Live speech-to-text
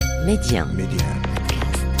ميديان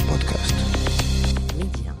بودكاست.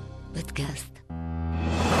 ميديان بودكاست.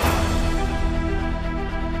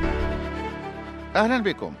 أهلا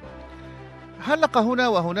بكم. حلق هنا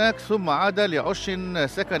وهناك ثم عاد لعش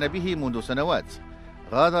سكن به منذ سنوات.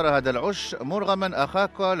 غادر هذا العش مرغما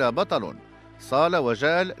أقالة بطل، صال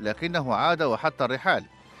وجال لكنه عاد وحتى الرحال.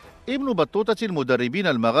 ابن بطوطة المدربين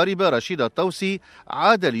المغاربة رشيد الطاوسي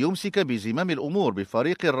عاد ليمسك بزمام الأمور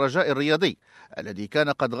بفريق الرجاء الرياضي الذي كان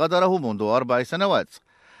قد غادره منذ 4 سنوات.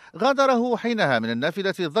 غادره حينها من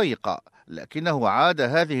النافذة الضيقة، لكنه عاد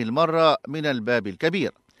هذه المرة من الباب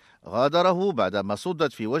الكبير. غادره بعدما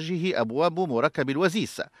صدت في وجهه أبواب مركب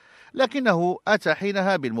الوزيس، لكنه أتى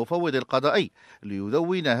حينها بالمفوض القضائي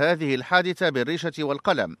ليدون هذه الحادثة بالريشة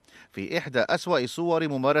والقلم في إحدى أسوأ صور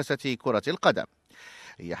ممارسة كرة القدم.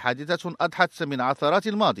 هي حادثة أضحت من عثرات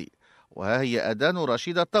الماضي، وها هي أذان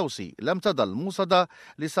رشيد الطاوسي لم تظل موصدة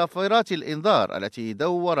لصفيرات الإنذار التي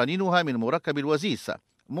دور رنينها من مركب الوزيس،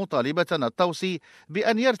 مطالبة الطاوسي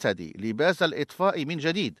بأن يرتدي لباس الإطفاء من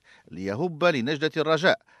جديد ليهب لنجدة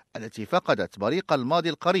الرجاء التي فقدت بريق الماضي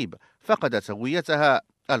القريب، فقدت هويتها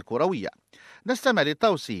الكروية. نستمع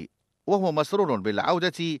للطاوسي وهو مسرور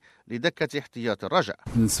بالعودة لدكة احتياط الرجاء.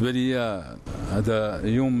 بالنسبة لي هذا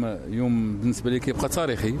يوم بالنسبة لي كيبقى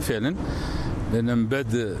تاريخي فعلا، لأن من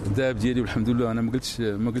بعد الذهاب ديالي والحمد لله أنا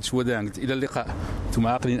ما قلتش وداعا، قلت إلى اللقاء. أنتم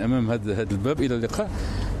عاقلين أمام هذا الباب، إلى اللقاء،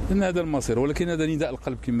 لأن هذا المصير. ولكن هذا نداء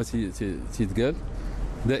القلب كما تيتقال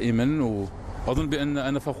دائما، وأظن بأن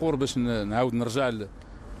أنا فخور باش نعاود نرجع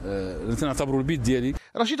نعتبر البيت ديالي.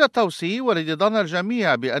 رشيد الطاوسي والذي ظن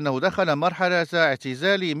الجميع بأنه دخل مرحلة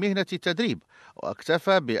اعتزال مهنة التدريب،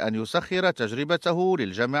 واكتفى بأن يسخر تجربته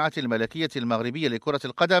للجامعة الملكية المغربية لكرة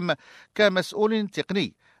القدم كمسؤول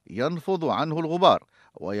تقني ينفض عنه الغبار،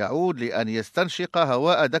 ويعود لأن يستنشق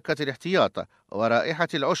هواء دكة الاحتياط ورائحة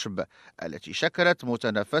العشب التي شكلت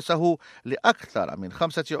متنفسه لأكثر من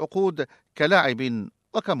 5 عقود كلاعب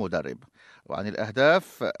وكمدرب. وعن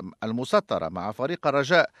الأهداف المسطرة مع فريق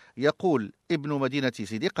الرجاء يقول ابن مدينة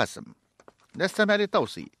سيدي قاسم. نستمع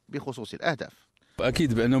للطاوسي بخصوص الأهداف.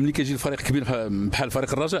 اكيد بانه ملي كيجي الفريق كبير بحال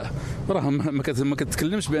فريق الرجاء راه ما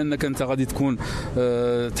كتكلمش بانك انت غادي تكون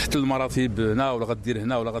تحت المراتب هنا ولا غدير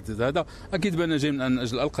هنا ولا غدير هذا. اكيد بان جاي من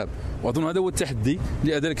اجل الالقاب، واظن هذا هو التحدي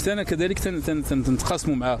لذلك انا كذلك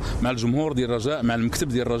تنتقاسموا مع الجمهور ديال الرجاء، مع المكتب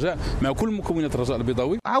ديال الرجاء، مع كل مكونات الرجاء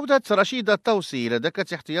البيضاوي. عودة رشيد الطاوسي الى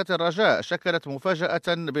دكة احتياط الرجاء شكلت مفاجأة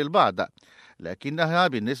بالبعض، لكنها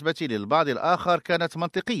بالنسبة للبعض الآخر كانت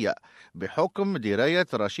منطقية بحكم دراية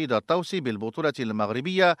رشيد الطاوسي بالبطولة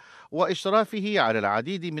المغربية وإشرافه على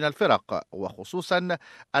العديد من الفرق، وخصوصا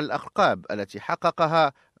الألقاب التي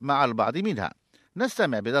حققها مع البعض منها.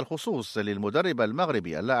 نستمع بهذا الخصوص للمدرب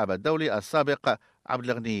المغربي اللاعب الدولي السابق عبد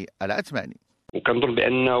الغني العثماني. وكنظن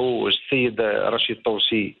بأنه السيد رشيد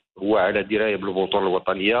الطاوسي هو على دراية بالبطولة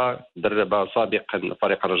الوطنية، درب سابقا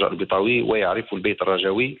فريق الرجاء البيضاوي ويعرف البيت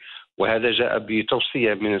الرجاوي، وهذا جاء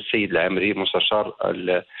بتوصية من السيد العامري مستشار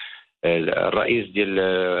الرئيس ديال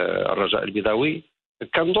الرجاء البيضاوي.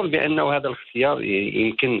 كنظن بأنه هذا الاختيار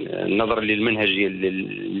يمكن نظرا للمنهجية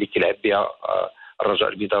اللي كيلعب بها الرجاء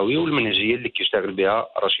البيضاوي والمنهجية اللي كيشتغل بها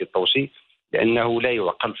رشيد الطاوسي، لأنه لا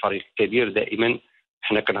يعقل فريق كبير. دائما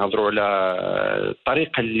حنا كنهضروا على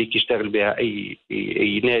الطريقة اللي كيشتغل بها أي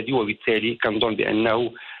نادي، وبالتالي كنظن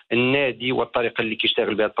بأنه النادي والطريقة اللي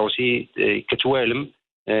كيشتغل بها الطاوسي كتوالم.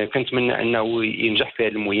 كنتمنى أنه ينجح في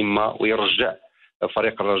هذه المهمة ويرجع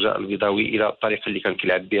فريق الرجاء البيضاوي إلى الطريقة اللي كان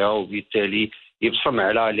كيلعب بها، وبالتالي يبصم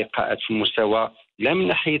على لقاءات في المستوى، لا من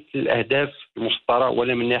ناحية الأهداف المسطرة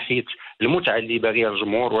ولا من ناحية المتعة اللي باغيها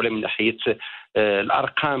الجمهور ولا من ناحية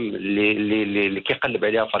الأرقام اللي كيقلب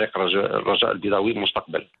عليها فريق الرجاء البيضاوي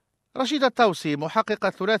مستقبلا. رشيد الطاوسي محقق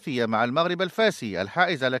الثلاثية مع المغرب الفاسي،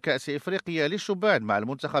 الحائز على كأس إفريقيا للشبان مع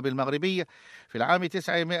المنتخب المغربي في العام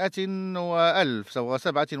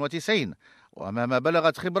 1997، وأمام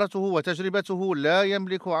بلغت خبرته وتجربته لا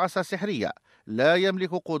يملك عصا سحرية، لا يملك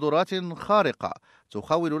قدرات خارقة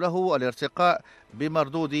تخول له الارتقاء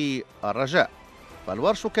بمردود الرجاء،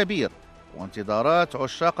 فالورش كبير وانتظارات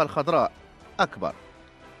عشاق الخضراء أكبر.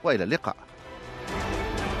 وإلى اللقاء.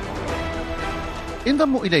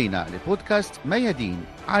 انضموا إلينا لبودكاست ميادين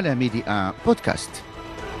على ميديان بودكاست.